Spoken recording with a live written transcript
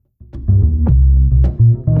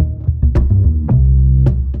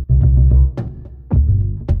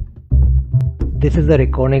This is a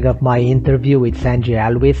recording of my interview with Sanjay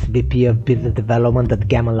Alvis, VP of Business Development at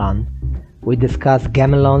Gamelan. We discuss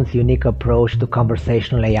Gamelan's unique approach to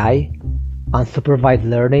conversational AI, unsupervised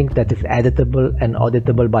learning that is editable and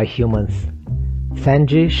auditable by humans.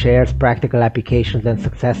 Sanjay shares practical applications and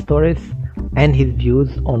success stories, and his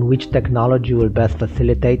views on which technology will best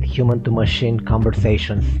facilitate human-to-machine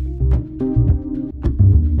conversations.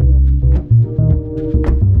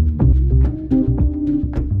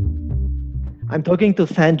 I'm talking to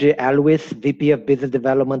Sanjay Alvis, VP of Business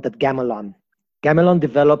Development at Gamelan. Gamelan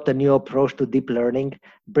developed a new approach to deep learning,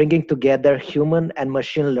 bringing together human and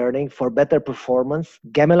machine learning for better performance.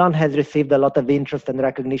 Gamelan has received a lot of interest and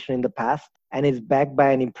recognition in the past and is backed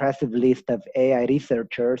by an impressive list of AI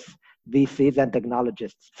researchers, VCs, and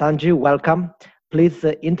technologists. Sanjay, welcome. Please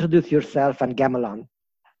introduce yourself and Gamelan.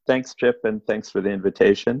 Thanks, Chip, and thanks for the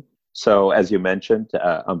invitation. So, as you mentioned,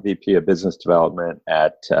 I'm VP of Business Development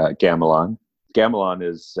at Gamelan. Gamelan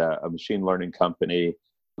is a machine learning company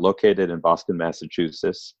located in Boston,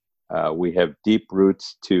 Massachusetts. We have deep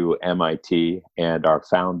roots to MIT, and our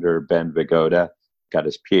founder, Ben Vigoda, got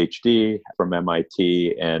his PhD from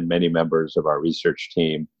MIT, and many members of our research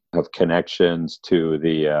team have connections to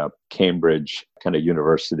the Cambridge kind of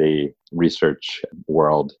university research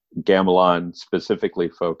world. Gamelan specifically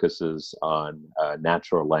focuses on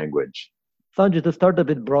natural language. Sanjay, to start a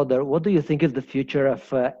bit broader, what do you think is the future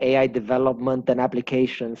of AI development and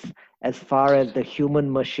applications as far as the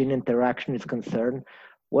human-machine interaction is concerned?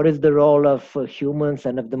 What is the role of humans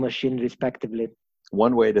and of the machine respectively?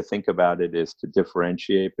 One way to think about it is to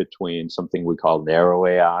differentiate between something we call narrow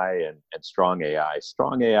AI and strong AI.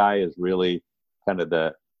 Strong AI is really kind of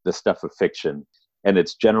the stuff of fiction, and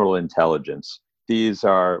it's general intelligence. These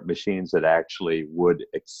are machines that actually would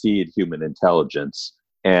exceed human intelligence.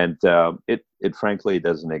 And it frankly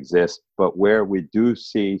doesn't exist. But where we do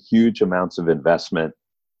see huge amounts of investment,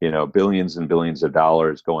 billions and billions of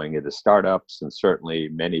dollars going into startups, and certainly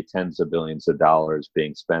many tens of billions of dollars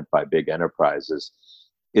being spent by big enterprises,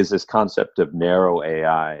 is this concept of narrow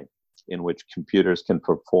AI, in which computers can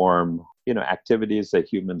perform, activities that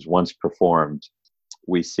humans once performed.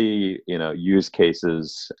 We see, use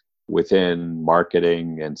cases within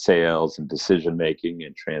marketing and sales and decision-making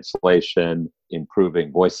and translation,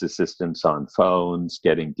 improving voice assistance on phones,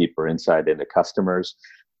 getting deeper insight into customers.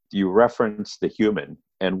 You reference the human,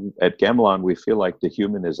 and at Gamelan, we feel like the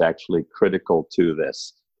human is actually critical to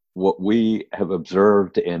this. What we have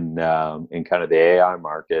observed in kind of the AI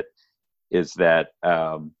market is that,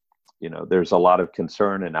 there's a lot of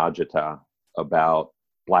concern in agita about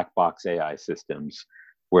black box AI systems,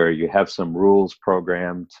 where you have some rules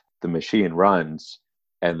programmed, the machine runs,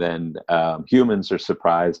 and then humans are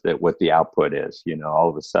surprised at what the output is. All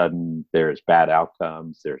of a sudden there's bad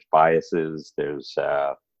outcomes, there's biases, there's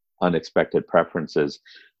unexpected preferences.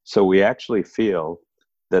 So we actually feel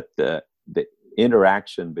that the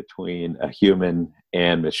interaction between a human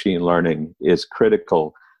and machine learning is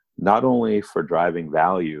critical, not only for driving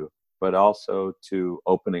value, but also to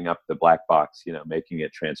opening up the black box, making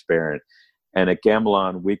it transparent. And at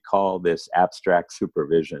Gamelan, we call this abstract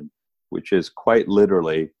supervision, which is quite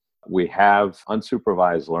literally, we have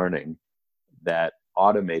unsupervised learning that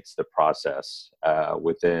automates the process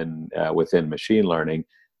within machine learning,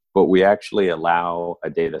 but we actually allow a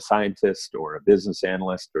data scientist or a business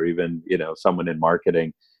analyst or even someone in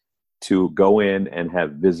marketing to go in and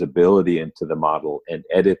have visibility into the model and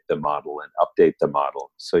edit the model and update the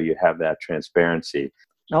model. So you have that transparency.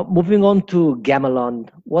 Now, moving on to Gamelan,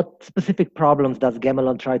 what specific problems does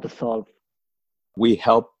Gamelan try to solve? We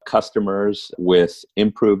help customers with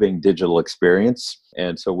improving digital experience.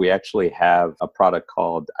 And so we actually have a product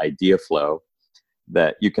called IdeaFlow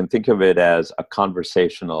that you can think of it as a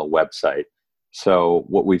conversational website. So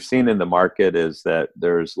what we've seen in the market is that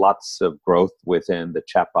there's lots of growth within the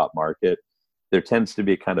chatbot market. There tends to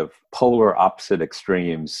be kind of polar opposite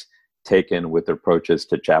extremes taken with approaches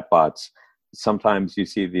to chatbots. Sometimes you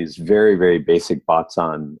see these very, very basic bots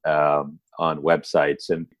on websites,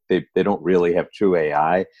 and they don't really have true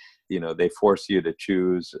AI. They force you to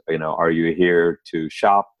choose, are you here to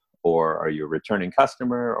shop, or are you a returning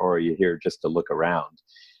customer, or are you here just to look around?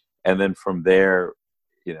 And then from there,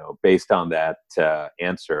 based on that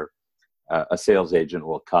answer, a sales agent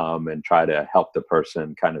will come and try to help the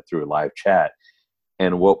person kind of through live chat.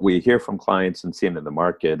 And what we hear from clients and seen in the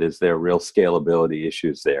market is there are real scalability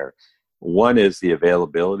issues there. One is the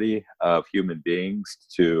availability of human beings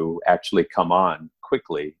to actually come on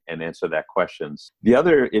quickly and answer that questions. The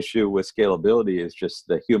other issue with scalability is just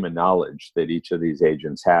the human knowledge that each of these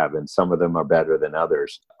agents have, and some of them are better than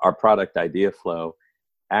others. Our product IdeaFlow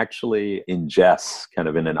actually ingests kind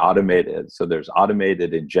of in an automated, so there's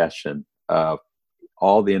automated ingestion of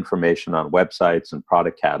all the information on websites and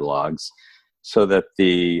product catalogs so that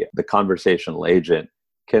the conversational agent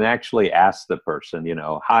can actually ask the person,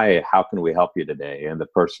 hi, how can we help you today? And the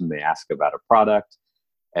person may ask about a product,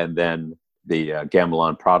 and then the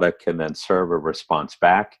Gamelan product can then serve a response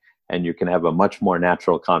back, and you can have a much more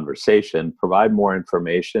natural conversation, provide more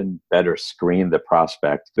information, better screen the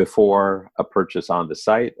prospect before a purchase on the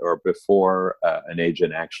site or before an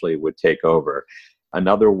agent actually would take over.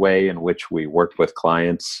 Another way in which we work with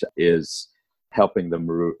clients is helping them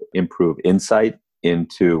improve insight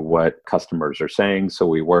into what customers are saying. So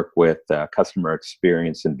we work with customer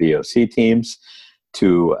experience and VOC teams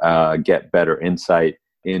to get better insight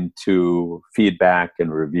into feedback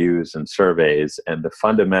and reviews and surveys. And the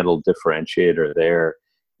fundamental differentiator there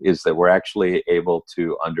is that we're actually able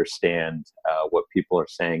to understand what people are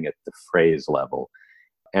saying at the phrase level.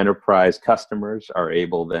 Enterprise customers are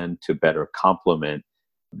able then to better complement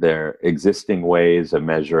their existing ways of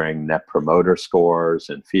measuring net promoter scores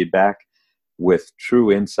and feedback with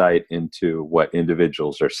true insight into what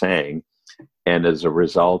individuals are saying. And as a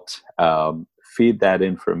result, feed that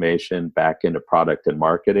information back into product and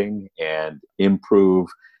marketing and improve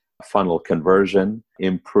funnel conversion,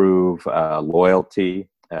 improve loyalty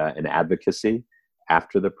and advocacy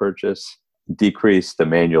after the purchase, decrease the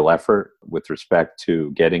manual effort with respect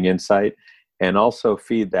to getting insight, and also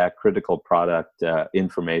feed that critical product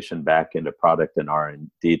information back into product and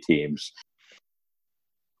R&D teams.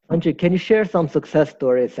 Sanjay, can you share some success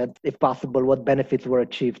stories and, if possible, what benefits were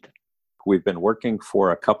achieved? We've been working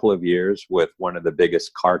for a couple of years with one of the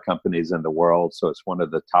biggest car companies in the world. So it's one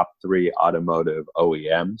of the top 3 automotive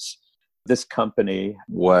OEMs. This company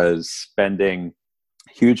was spending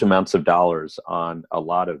huge amounts of dollars on a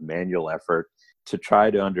lot of manual effort to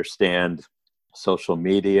try to understand social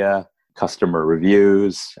media, customer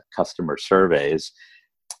reviews, customer surveys.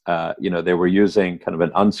 They were using kind of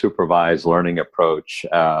an unsupervised learning approach.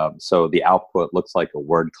 So the output looks like a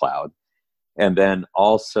word cloud. And then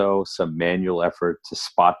also some manual effort to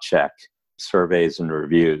spot check surveys and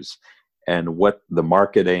reviews. And what the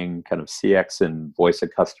marketing kind of CX and voice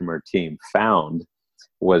of customer team found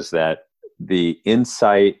was that the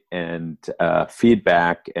insight and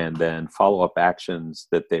feedback and then follow-up actions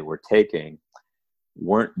that they were taking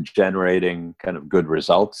weren't generating kind of good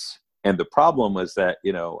results. And the problem was that,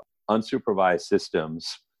 unsupervised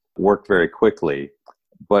systems work very quickly,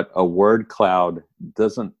 but a word cloud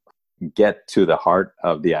doesn't get to the heart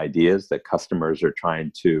of the ideas that customers are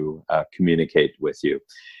trying to communicate with you.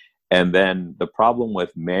 And then the problem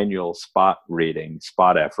with manual spot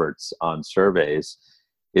efforts on surveys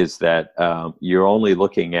is that you're only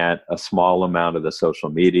looking at a small amount of the social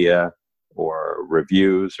media or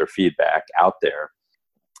reviews or feedback out there.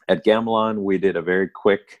 At Gamelan, we did a very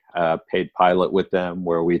quick paid pilot with them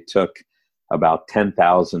where we took about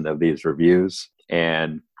 10,000 of these reviews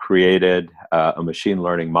and created a machine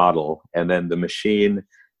learning model. And then the machine,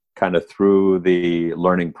 kind of through the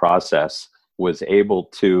learning process, was able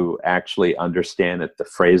to actually understand at the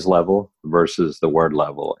phrase level versus the word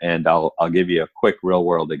level. And I'll give you a quick real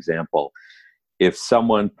world example. If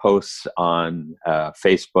someone posts on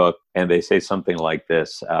Facebook and they say something like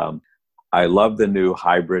this, I love the new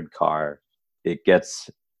hybrid car. It gets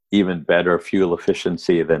even better fuel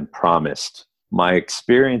efficiency than promised. My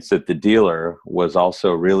experience at the dealer was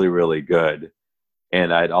also really, really good.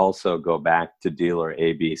 And I'd also go back to dealer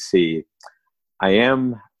ABC. I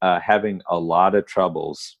am having a lot of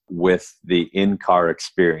troubles with the in-car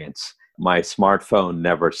experience. My smartphone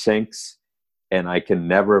never syncs, and I can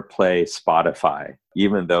never play Spotify,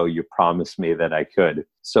 even though you promised me that I could.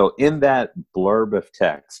 So in that blurb of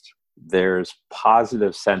text, there's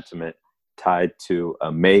positive sentiment tied to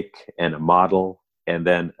a make and a model, and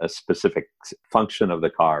then a specific function of the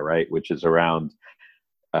car, right, which is around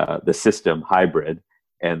the system hybrid,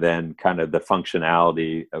 and then kind of the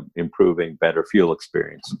functionality of improving better fuel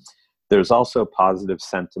experience. There's also positive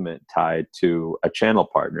sentiment tied to a channel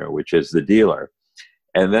partner, which is the dealer.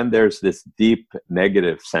 And then there's this deep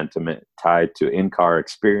negative sentiment tied to in-car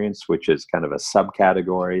experience, which is kind of a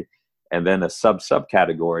subcategory, and then a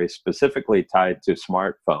subcategory specifically tied to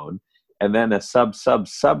smartphone, and then a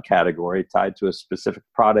subcategory tied to a specific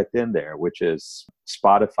product in there, which is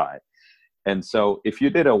Spotify. And so if you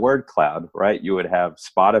did a word cloud, right, you would have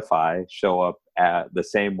Spotify show up at the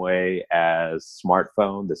same way as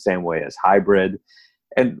smartphone, the same way as hybrid.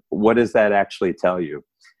 And what does that actually tell you?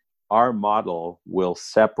 Our model will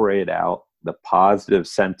separate out the positive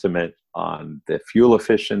sentiment on the fuel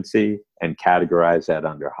efficiency and categorize that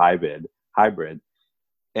under hybrid.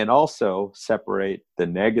 and also separate the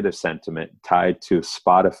negative sentiment tied to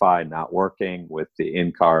Spotify not working with the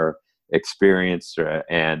in-car experience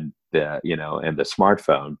and the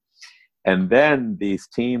smartphone. And then these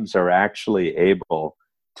teams are actually able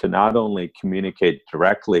to not only communicate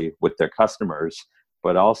directly with their customers,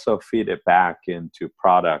 but also feed it back into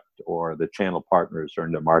product or the channel partners or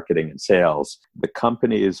into marketing and sales. The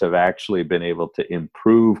companies have actually been able to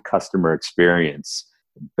improve customer experience,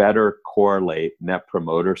 better correlate net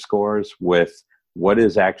promoter scores with what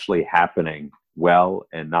is actually happening well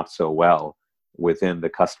and not so well within the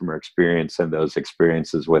customer experience and those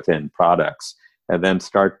experiences within products, and then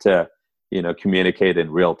start to communicate in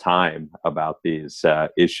real time about these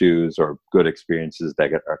issues or good experiences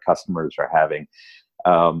that our customers are having.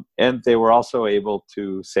 And they were also able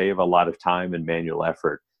to save a lot of time and manual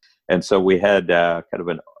effort. And so we had kind of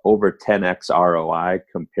an over 10x ROI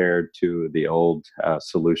compared to the old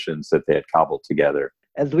solutions that they had cobbled together.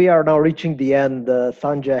 As we are now reaching the end,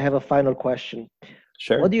 Sanjay, I have a final question.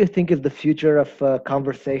 Sure. What do you think is the future of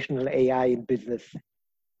conversational AI in business?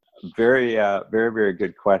 Very, very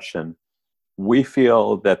good question. We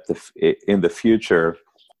feel that in the future,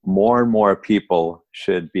 more and more people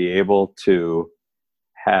should be able to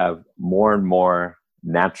have more and more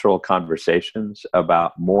natural conversations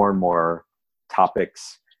about more and more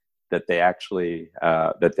topics that they actually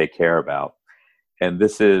that they care about. And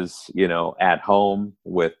this is, at home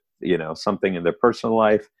with, something in their personal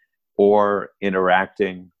life, or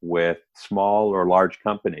interacting with small or large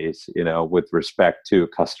companies, with respect to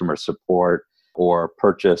customer support or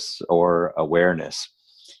purchase or awareness.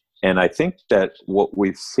 And I think that what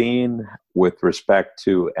we've seen with respect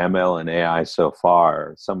to ML and AI so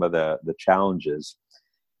far, some of the challenges,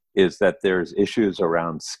 is that there's issues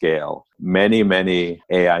around scale. Many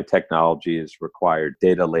AI technologies require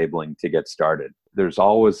data labeling to get started. There's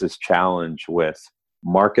always this challenge with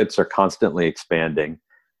markets are constantly expanding,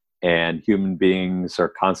 and human beings are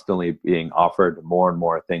constantly being offered more and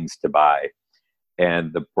more things to buy.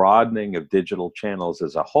 And the broadening of digital channels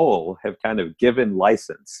as a whole have kind of given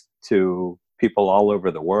license to people all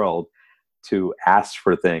over the world to ask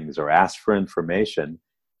for things or ask for information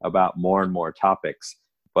about more and more topics.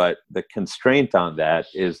 But the constraint on that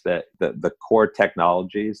is that the core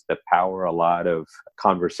technologies that power a lot of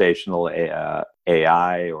conversational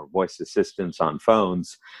AI or voice assistants on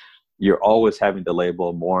phones, you're always having to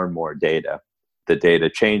label more and more data. The data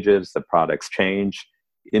changes, the products change.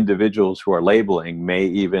 Individuals who are labeling may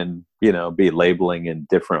even, be labeling in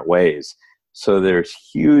different ways. So there's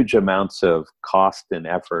huge amounts of cost and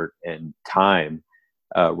effort and time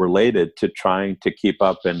related to trying to keep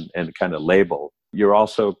up and kind of label. You're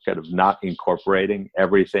also kind of not incorporating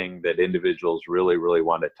everything that individuals really, really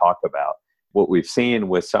want to talk about. What we've seen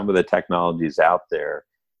with some of the technologies out there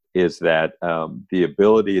is that the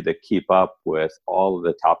ability to keep up with all of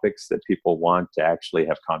the topics that people want to actually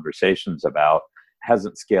have conversations about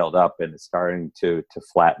hasn't scaled up and is starting to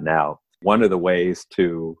flatten out. One of the ways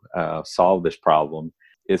to solve this problem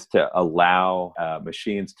is to allow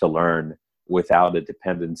machines to learn without a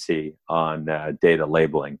dependency on data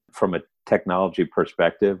labeling. From a technology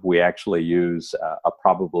perspective, we actually use a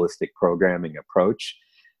probabilistic programming approach.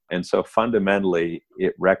 And so fundamentally,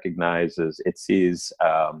 it sees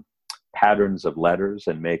patterns of letters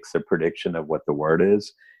and makes a prediction of what the word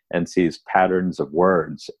is, and sees patterns of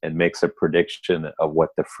words and makes a prediction of what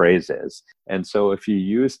the phrase is. And so if you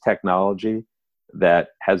use technology that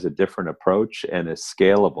has a different approach and is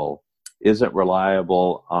scalable, isn't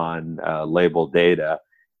reliable on labeled data,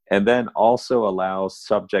 and then also allows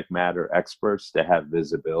subject matter experts to have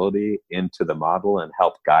visibility into the model and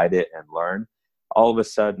help guide it and learn, all of a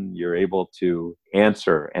sudden you're able to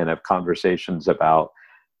answer and have conversations about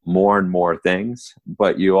more and more things,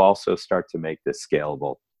 but you also start to make this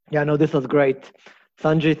scalable. Yeah, no, this was great.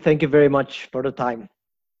 Sanjay, thank you very much for the time.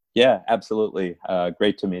 Yeah, absolutely.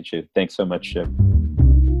 Great to meet you. Thanks so much, Chip.